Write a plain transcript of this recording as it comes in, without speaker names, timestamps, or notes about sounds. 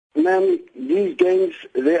Ma'am, these gangs,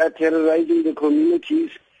 they are terrorizing the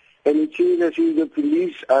communities, and it seems as if the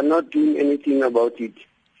police are not doing anything about it.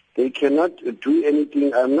 They cannot do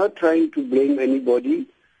anything. I'm not trying to blame anybody,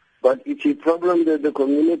 but it's a problem that the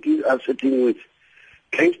communities are sitting with.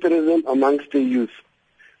 Gangsterism amongst the youth.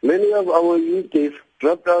 Many of our youth, they've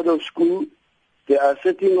dropped out of school. They are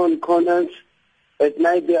sitting on corners. At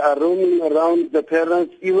night, they are roaming around. The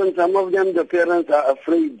parents, even some of them, the parents are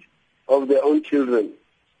afraid of their own children.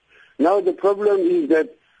 Now the problem is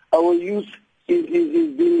that our youth is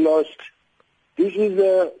being lost. This is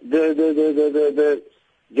the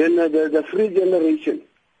free generation,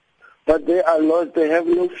 but they are lost. They have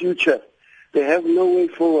no future. They have no way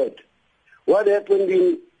forward. What happened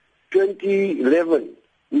in 2011?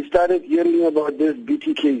 We started hearing about this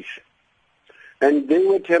BT case, and they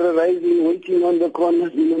were terrorizing, waiting on the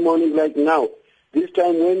corners in the morning like now. This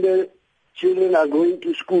time when the children are going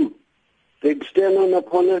to school, they stand on the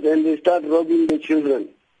corners and they start robbing the children.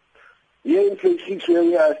 Here in Phase 6 where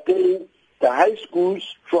we are staying, the high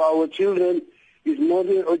schools for our children is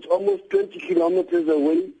it's almost 20 kilometers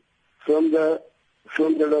away from the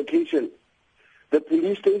location. The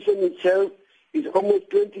police station itself is almost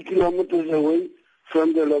 20 kilometers away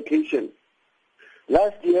from the location.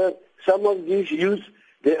 Last year, some of these youths,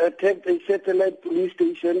 they attacked a satellite police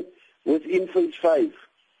station within Phase 5.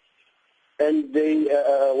 And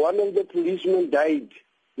one of the policemen died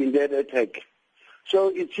in that attack. So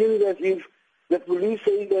it seems as if the police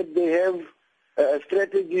say that they have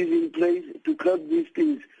strategies in place to curb these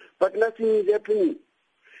things, but nothing is happening.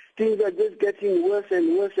 Things are just getting worse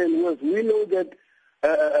and worse and worse. We know that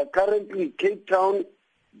currently Cape Town,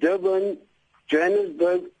 Durban,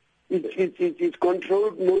 Johannesburg, it's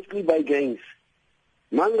controlled mostly by gangs.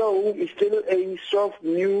 Mangaung is still a soft,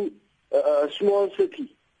 new, small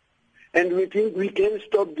city. And we think we can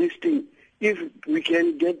stop this thing if we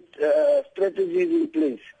can get strategies in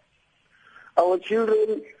place. Our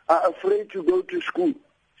children are afraid to go to school.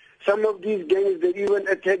 Some of these gangs, they even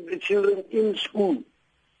attack the children in school.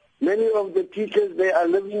 Many of the teachers, they are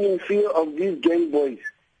living in fear of these gang boys.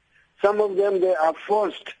 Some of them, they are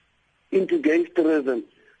forced into gangsterism.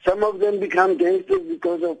 Some of them become gangsters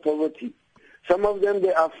because of poverty. Some of them,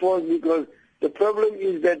 they are forced because the problem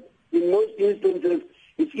is that in most instances,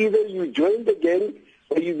 it's either you join the gang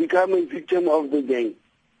or you become a victim of the gang.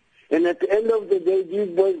 And at the end of the day, these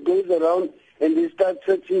boys goes around and they start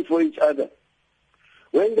searching for each other.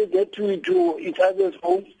 When they get to each other's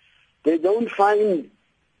homes, they don't find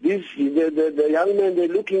the young man they're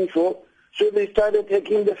looking for, so they start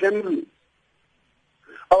attacking the family.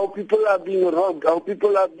 Our people are being robbed. Our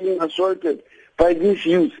people are being assaulted by these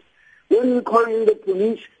youth. When we call in the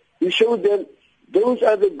police, we show them those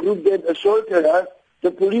are the group that assaulted us.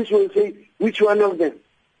 The police will say, which one of them?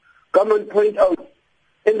 Come and point out.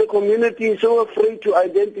 And the community is so afraid to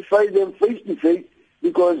identify them face to face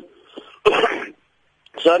because,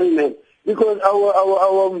 because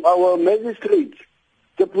our magistrates,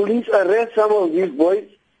 the police arrest some of these boys.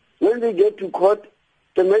 When they get to court,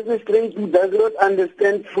 the magistrate who does not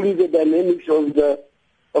understand fully the dynamics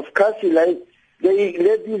of Kasi life, they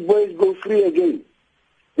let these boys go free again.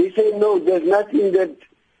 They say, no, there's nothing that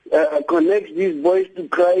connects these boys to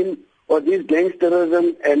crime or this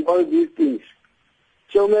gangsterism and all these things.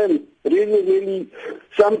 So, man, really,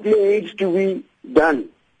 something needs to be done.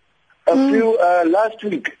 Last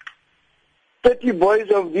week, 30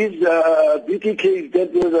 boys of this BTK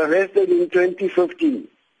that was arrested in 2015.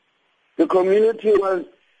 The community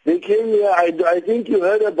they came here, I think you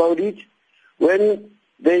heard about it, when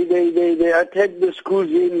they attacked the schools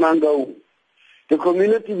in Mangaung. The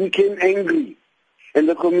community became angry, and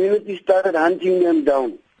the community started hunting them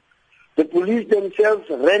down. The police themselves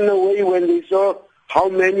ran away when they saw how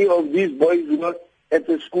many of these boys were at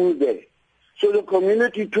the school there. So the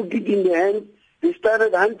community took it in their hands. They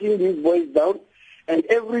started hunting these boys down, and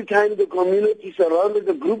every time the community surrounded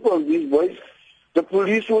a group of these boys, the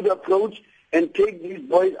police would approach and take these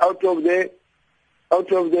boys out of their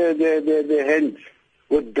hands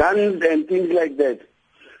with guns and things like that.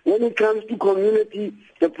 When it comes to community,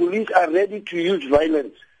 the police are ready to use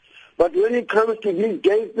violence. But when it comes to these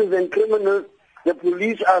gangsters and criminals, the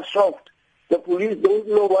police are soft. The police don't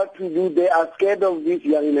know what to do. They are scared of these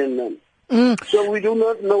young men. So we do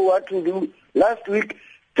not know what to do. Last week,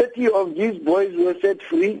 30 of these boys were set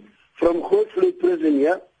free from Horseflake prison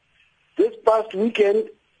here. This past weekend,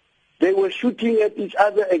 they were shooting at each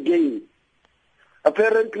other again.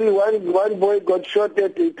 Apparently, one boy got shot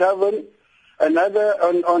at a tavern. Another,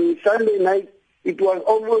 on Sunday night, it was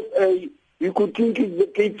almost you could think it's the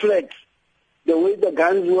Cape Flats, the way the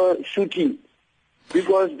guns were shooting,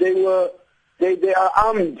 because they were They are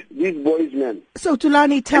armed, these boys, man. So,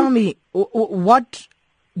 Thulani, tell me, what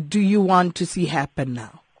do you want to see happen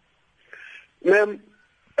now? Ma'am,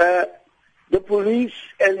 the police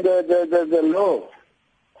and the law,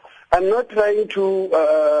 I'm not trying to,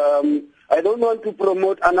 I don't want to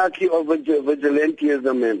promote anarchy or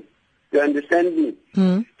vigilantism, ma'am. You understand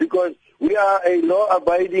me? Because we are a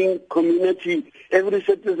law-abiding community. Every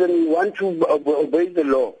citizen wants to obey the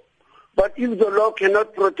law. But if the law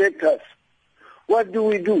cannot protect us, what do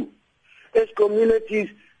we do? As communities,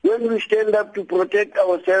 when we stand up to protect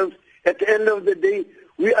ourselves, at the end of the day,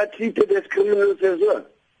 we are treated as criminals as well.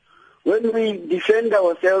 When we defend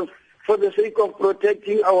ourselves for the sake of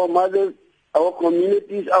protecting our mothers, our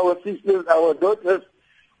communities, our sisters, our daughters,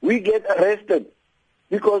 we get arrested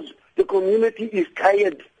because the community is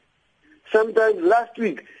tired. Sometimes last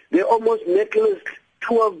week, they almost necklaced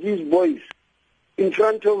 2 of these boys in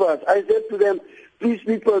front of us. I said to them, please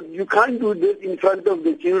people, you can't do this in front of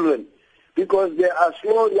the children because there are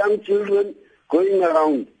small young children going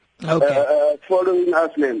around following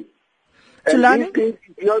us, men. And these things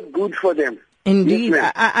is not good for them. Indeed,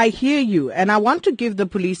 yes, I hear you, and I want to give the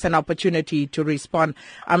police an opportunity to respond.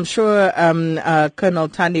 I'm sure Colonel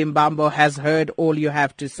Thandi Mbambo has heard all you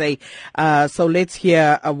have to say, so let's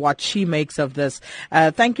hear what she makes of this.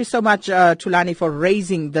 Thank you so much, Thulani, for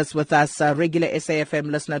raising this with us. Regular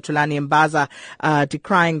SAfm listener Thulani Mbaza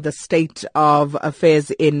decrying the state of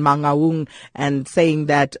affairs in Mangaung and saying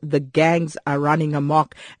that the gangs are running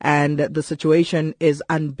amok and the situation is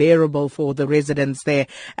unbearable for the residents there.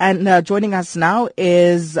 And joining us now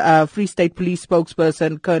is Free State Police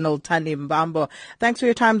spokesperson Colonel Thandi Mbambo. Thanks for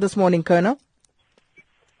your time this morning, Colonel.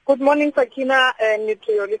 Good morning, Sakina, and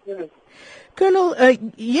to your listeners. Colonel,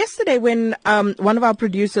 yesterday when one of our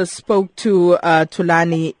producers spoke to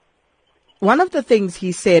Thulani, one of the things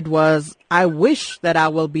he said was, I wish that I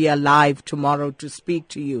will be alive tomorrow to speak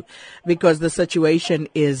to you because the situation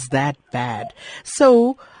is that bad.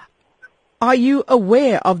 So, are you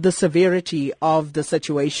aware of the severity of the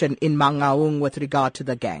situation in Mangaung with regard to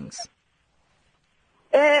the gangs?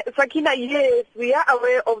 Sakina, yes, we are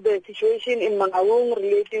aware of the situation in Mangaung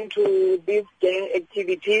relating to these gang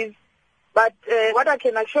activities. But what I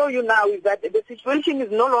can assure you now is that the situation is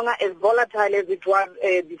no longer as volatile as it was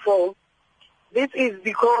before. This is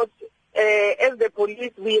because, as the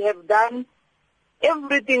police, we have done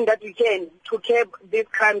everything that we can to curb this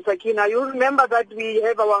crime, Sakina. You remember that we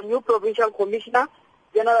have our new provincial commissioner,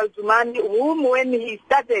 General Thulani, whom when he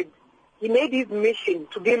started, he made his mission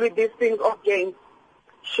to deal with these things of gangs,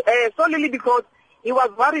 solely because he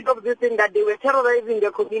was worried of this thing that they were terrorizing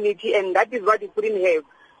the community, and that is what he couldn't have.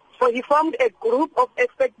 So he formed a group of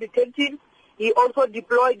expert detectives. He also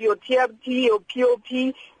deployed your TRT, your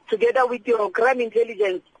POP, together with your crime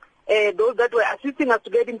intelligence. Those that were assisting us to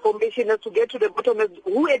get information as to get to the bottom of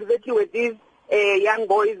who exactly were these young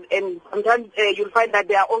boys, and sometimes you'll find that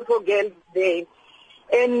there are also girls there.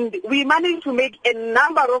 And we managed to make a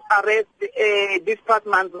number of arrests this past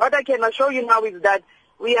month. What I can assure you now is that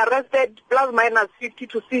we arrested plus minus 50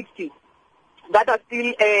 to 60 that are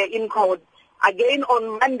still in court. Again,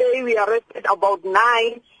 on Monday, we arrested about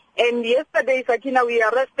 9. And yesterday, Sakina, we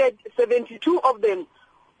arrested 72 of them,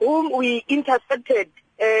 whom we intercepted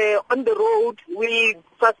on the road. We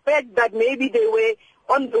suspect that maybe they were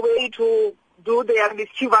on the way to do their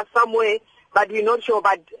mischief somewhere, but we're not sure.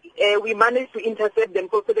 But we managed to intercept them.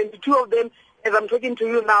 So 72 of them, as I'm talking to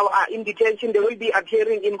you now, are in detention. They will be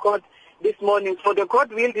appearing in court this morning. So the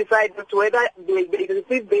court will decide as to whether they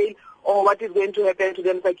receive bail or what is going to happen to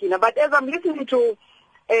them, Sakina. But as I'm listening to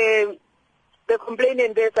the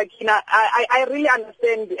complainant there, Sakina, I really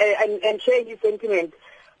understand and share his sentiment.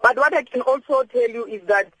 But what I can also tell you is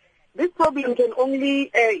that this problem can only,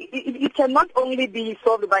 it cannot only be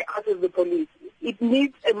solved by us as the police. It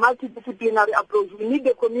needs a multidisciplinary approach. We need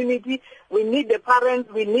the community, we need the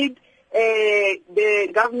parents, we need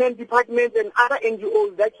the government departments and other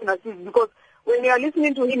NGOs that can assist. Because when you are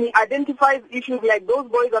listening to him, he identifies issues like those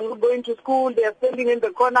boys are not going to school, they are standing in the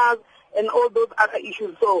corners, and all those other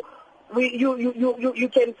issues. So you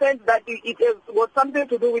can sense that it has got something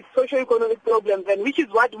to do with socio-economic problems, and which is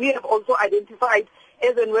what we have also identified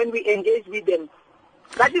as and when we engage with them.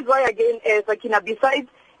 That is why, again, Sakina, besides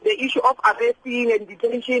the issue of arresting and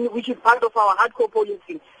detention, which is part of our hardcore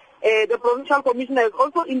policy, the provincial commissioner has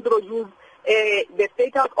also introduced the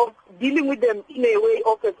status of dealing with them in a way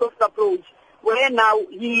of a soft approach, where now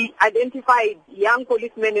he identified young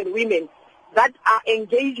policemen and women that are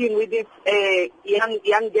engaging with these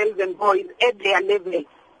young girls and boys at their level.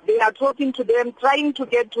 They are talking to them, trying to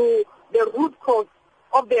get to the root cause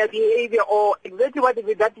of their behavior or exactly what is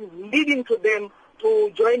it that is leading to them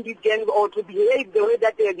to join these gangs or to behave the way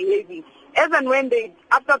that they are behaving. As and when they,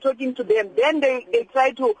 after talking to them, then they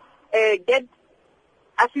try to get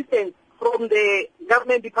assistance from the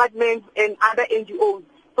government departments and other NGOs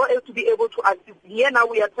so as to be able to assist. Here now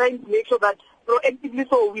we are trying to make sure that proactively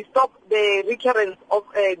so we stop the recurrence of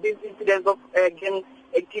these incidents of gang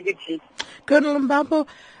activity. Colonel Mbambo,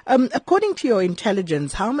 according to your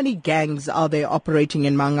intelligence, how many gangs are there operating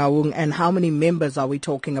in Mangaung and how many members are we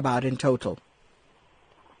talking about in total?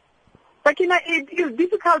 Sakina, it is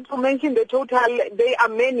difficult to mention the total. There are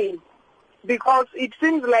many because it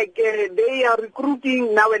seems like they are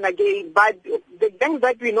recruiting now and again. But the gangs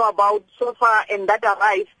that we know about so far and that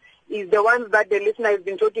arise is the ones that the listener has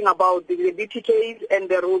been talking about, the BTKs and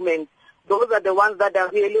the Romas. Those are the ones that are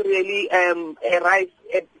really arise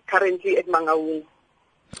currently at Mangaung.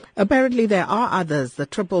 Apparently there are others, the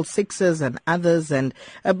 666s and others, and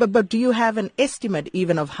but do you have an estimate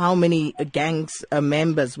even of how many gangs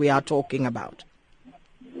members we are talking about?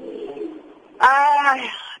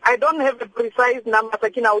 I don't have a precise number,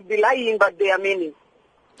 Sakina. I would be lying, but there are many.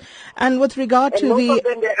 And with regard to most of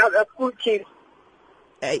them, they are school kids.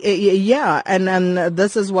 Yeah, and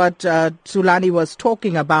this is what Thulani was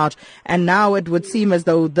talking about, and now it would seem as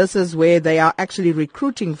though this is where they are actually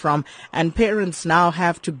recruiting from, and parents now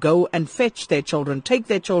have to go and fetch their children, take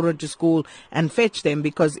their children to school and fetch them,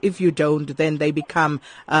 because if you don't, then they become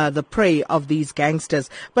the prey of these gangsters.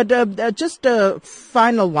 But just a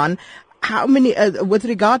final one. How many, with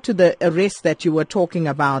regard to the arrest that you were talking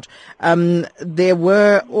about, there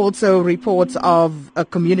were also reports of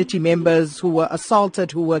community members who were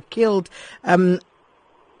assaulted, who were killed.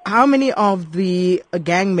 How many of the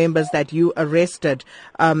gang members that you arrested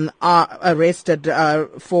are arrested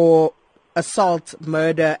for assault,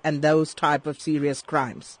 murder, and those type of serious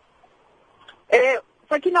crimes?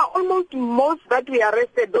 Sakina, almost most that we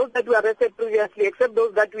arrested, those that we arrested previously, except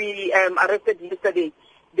those that we arrested yesterday,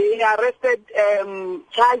 they are arrested,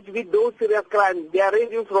 charged with those serious crimes. They are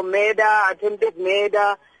ranging from murder, attempted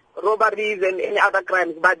murder, robberies, and any other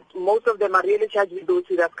crimes. But most of them are really charged with those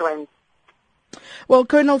serious crimes. Well,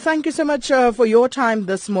 Colonel, thank you so much for your time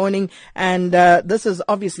this morning. And this is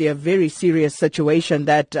obviously a very serious situation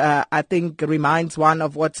that I think reminds one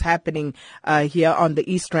of what's happening here on the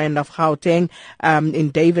east end of Gauteng,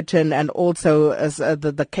 in Davidton, and also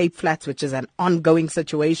the Cape Flats, which is an ongoing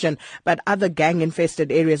situation, but other gang-infested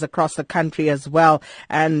areas across the country as well.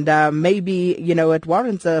 And maybe, it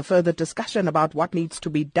warrants a further discussion about what needs to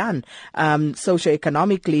be done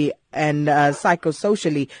socioeconomically and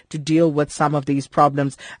psychosocially to deal with some of these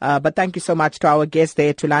problems. But thank you so much to our guest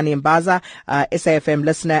there, Thulani Mbaza, SAfm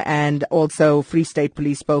listener, and also Free State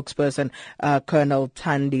Police spokesperson, Colonel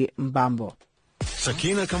Thandi Mbambo.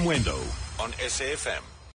 Sakina Kamwendo on SAfm.